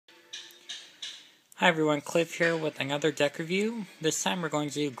Hi everyone, Cliff here with another deck review. This time we're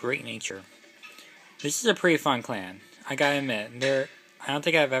going to do Great Nature. This is a pretty fun clan. I gotta admit, I don't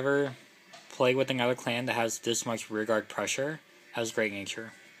think I've ever played with another clan that has this much rearguard pressure as Great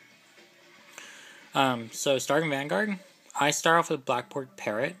Nature. So starting Vanguard, I start off with Blackboard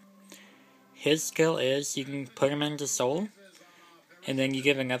Parrot. His skill is you can put him into Soul, and then you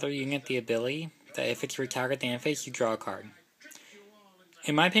give another unit the ability that if it's retired at the end phase, you draw a card.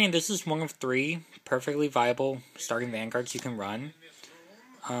 In my opinion, this is one of 3 perfectly viable starting Vanguards you can run.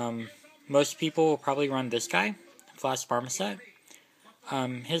 Most people will probably run this guy, Flash Marmoset.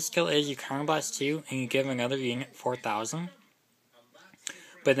 His skill is you counterblast 2 and you give another unit 4,000.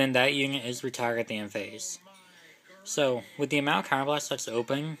 But then that unit is retired at the end phase. So, with the amount of counterblast that's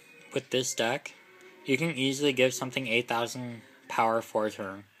open with this deck, you can easily give something 8,000 power for a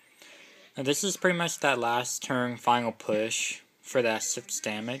turn. Now this is pretty much that last turn final push for that 6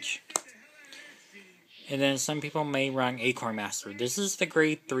 damage. And then some people may run Acorn Master. This is the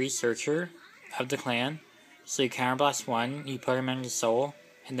grade 3 searcher of the clan. So you counterblast 1, you put him into Soul,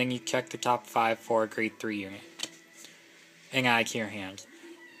 and then you check the top 5 for a grade 3 unit. And add to your hand.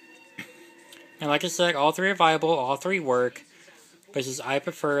 And like I said, all 3 are viable, all 3 work. But just I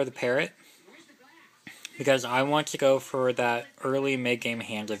prefer the Parrot, because I want to go for that early mid-game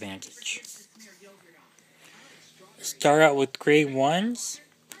hand advantage. Start out with grade 1s.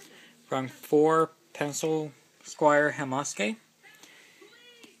 Run 4 Pencil Squire Hamosuke.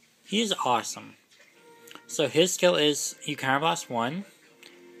 He is awesome. So his skill is you counterblast 1.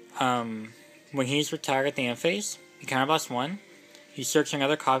 When he's retired at the end phase, you counterblast 1. You search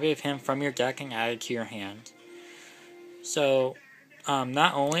another copy of him from your deck and add it to your hand. So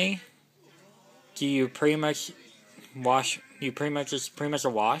not only do you pretty much a wash,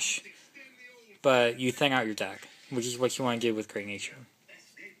 but you thin out your deck, which is what you want to do with Great Nature.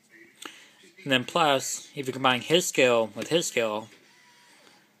 And then plus, if you combine his skill with his skill,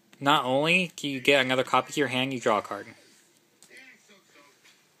 not only do you get another copy to your hand, you draw a card.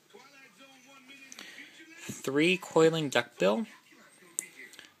 3 Coiling Duckbill.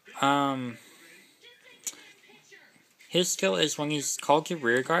 His skill is when he's called to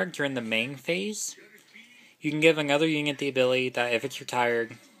rearguard during the main phase, you can give another unit the ability that if it's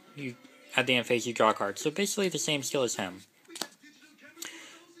retired, at the end phase you draw a card. So basically the same skill as him.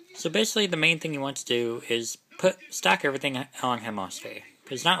 So basically the main thing you want to do is stack everything on Hamosuke.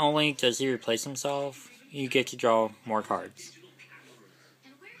 Because not only does he replace himself, you get to draw more cards.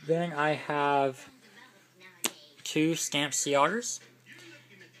 Then I have 2 Stamped Sea Otters.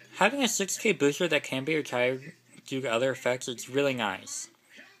 Having a 6k booster that can be retired due to other effects, it's really nice.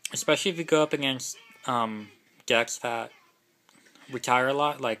 Especially if you go up against decks that retire a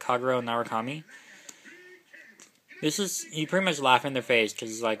lot, like Kagero and Narukami. You pretty much laugh in their face,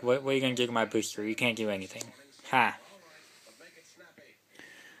 because it's like, what are you going to do to my booster? You can't do anything. Ha!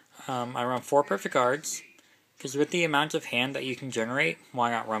 I run 4 Perfect Guards, because with the amount of hand that you can generate,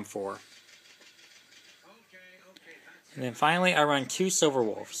 why not run 4? And then finally, I run 2 Silver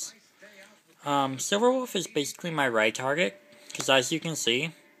Wolves. Silver Wolf is basically my ride target, because as you can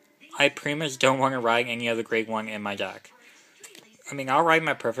see, I pretty much don't want to ride any other grade 1 in my deck. I mean, I'll ride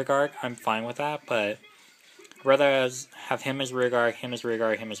my Perfect Guard, I'm fine with that, but I'd rather have him as rearguard, him as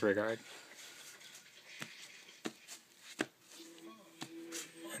rearguard, him as rearguard.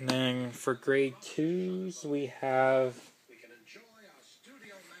 And then for grade 2s, we have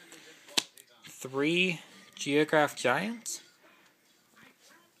 3 Geograph Giants.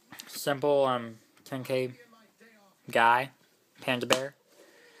 Simple 10k guy, Panda Bear.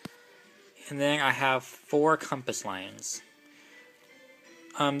 And then I have 4 Compass Lions.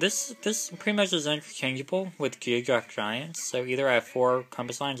 This pretty much is interchangeable with Geograph Giants, so either I have 4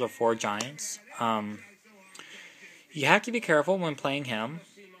 Compass Lions or 4 Giants. You have to be careful when playing him,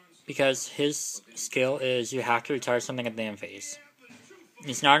 because his skill is you have to retire something at the end phase.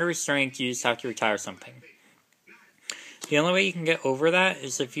 It's not a restraint, you just have to retire something. The only way you can get over that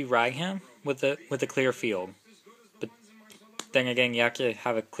is if you ride him with a clear field. But then again, you have to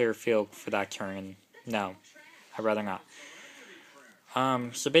have a clear field for that turn, and no, I'd rather not.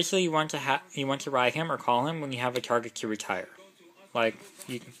 So basically, you want to ride him or call him when you have a target to retire. Like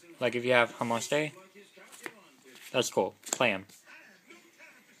if you have Hamosuke, that's cool. Play him.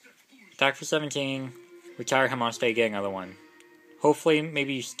 Attack for 17, retire Hamosuke, get another one. Hopefully,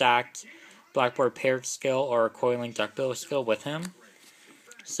 maybe you stacked Blackboard Parrot skill or Coiling Duckbill skill with him,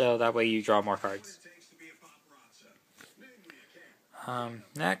 so that way you draw more cards.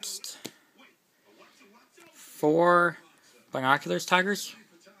 Next, 4 Binoculars Tigers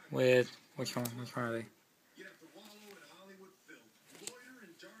with which one are they?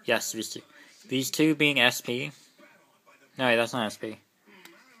 Yes, these 2. These two being SP. No, wait, that's not SP.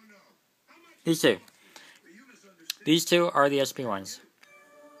 These two. These two are the SP ones.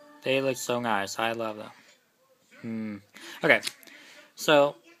 They look so nice. I love them. Okay,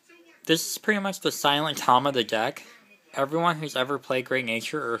 so this is pretty much the silent Tom of the deck. Everyone who's ever played Great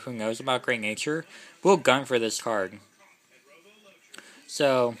Nature or who knows about Great Nature will gun for this card.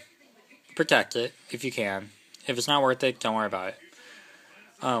 So, protect it if you can. If it's not worth it, don't worry about it.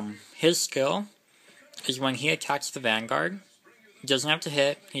 His skill is when he attacks the Vanguard. He doesn't have to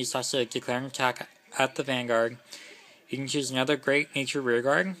hit. He just has to declare an attack at the Vanguard. You can choose another Great Nature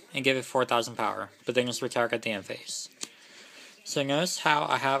Rearguard and give it 4,000 power, but then just retire at the end phase. So notice how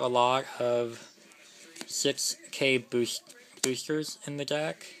I have a lot of 6k boosters in the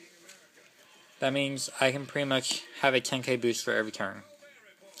deck. That means I can pretty much have a 10k booster every turn.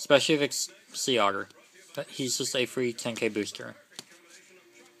 Especially if it's Sea Otter. He's just a free 10k booster.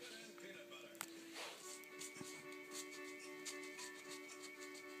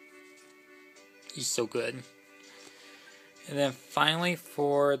 He's so good. And then finally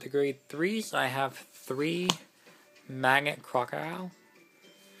for the grade 3s, I have 3 Magnet Crocodile.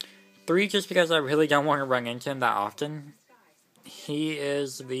 3 just because I really don't want to run into him that often.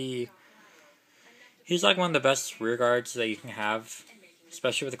 He's like one of the best rear guards that you can have,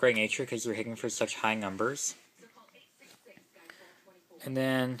 especially with Great Nature because you're hitting for such high numbers. And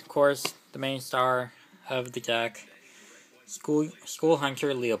then, of course, the main star of the deck, School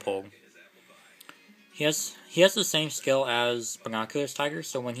Hunter Leopald. He has the same skill as Binoculars Tiger,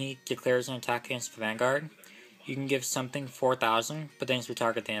 so when he declares an attack against the Vanguard, you can give something 4,000, but then it's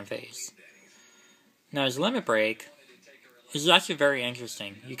retarget at the end phase. Now his limit break is actually very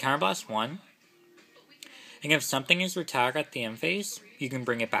interesting. You counterblast 1, and if something is retired at the end phase, you can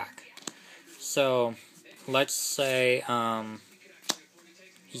bring it back. So, let's say,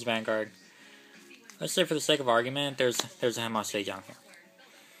 he's Vanguard. Let's say for the sake of argument, there's a Hemostate down here.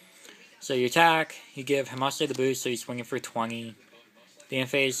 So you attack, you give Hemostate the boost, so he's swinging for 20. The end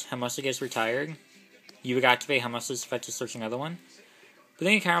phase, Hemostate gets retired. You would activate Hemostate's effect to search another one. But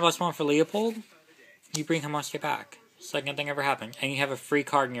then you counterblast 1 for Leopold, you bring Hemostate back. Second thing ever happened. And you have a free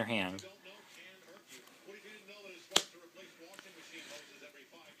card in your hand.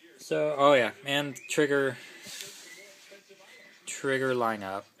 So, oh yeah, and trigger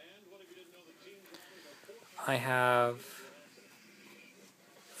lineup. I have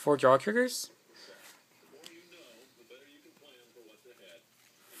 4 draw triggers,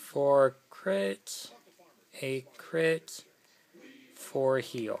 4 crit, a crit, 4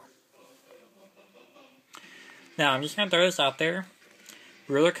 heal. Now, I'm just going to throw this out there.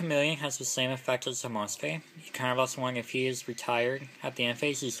 Ruler Chameleon has the same effect as Hemostate. You counterblast 1 if he is retired at the end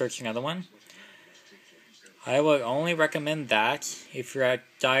phase, you search another one. I would only recommend that if you're at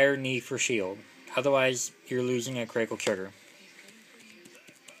dire need for shield. Otherwise, you're losing a critical trigger.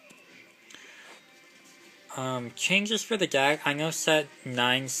 Changes for the deck. I know set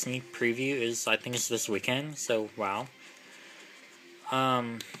 9 sneak preview is, I think it's this weekend, so wow.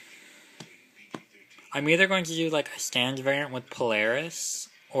 I'm either going to do like a standard variant with Polaris,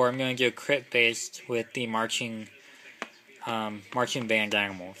 or I'm going to do a crit based with the marching band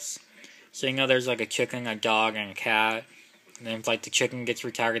animals. So you know there's like a chicken, a dog, and a cat. And then if like the chicken gets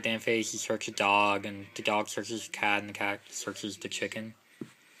retired at the end phase, you search a dog, and the dog searches the cat, and the cat searches the chicken.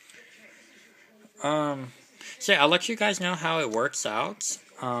 So yeah, I'll let you guys know how it works out.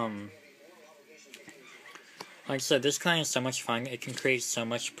 Like I said, this kind is so much fun. It can create so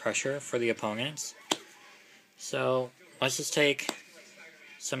much pressure for the opponents. So let's just take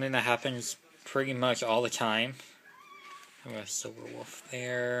something that happens pretty much all the time. I'm going to Silver Wolf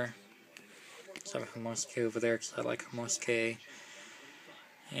there. Let's have a Hemostate over there because I like Hemostate.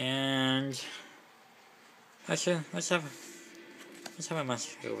 And actually, let's have a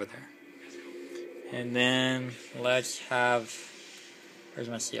Hemostate over there. And then let's have, where's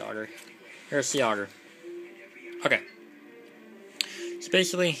my Sea Otter? Here's Sea Otter. Okay. So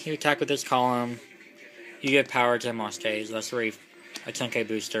basically, you attack with this column. You get power to Hemostate, so that's already a 10k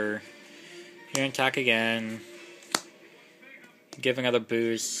booster. You're going to attack again. Give another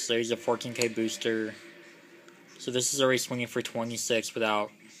boost, so he's a 14k booster. So this is already swinging for 26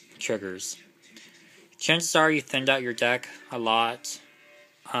 without triggers. Chances are you thinned out your deck a lot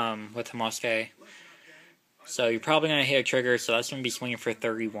with Hemostate. So you're probably going to hit a trigger, so that's going to be swinging for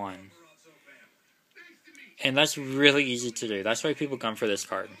 31. And that's really easy to do. That's why people come for this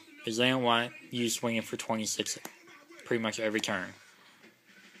card. Because they don't want you swinging for 26 pretty much every turn.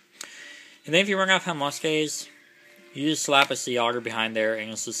 And then if you run out of Hemostates, you just slap a Sea Otter behind there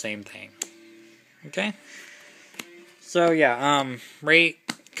and it's the same thing. Okay? So yeah, rate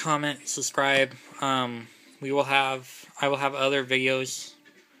comment, subscribe. I will have other videos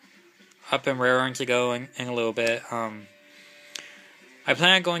up and raring to go in a little bit. I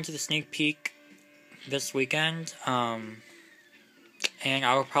plan on going to the sneak peek this weekend, and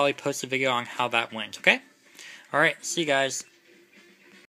I will probably post a video on how that went, okay? Alright, see you guys.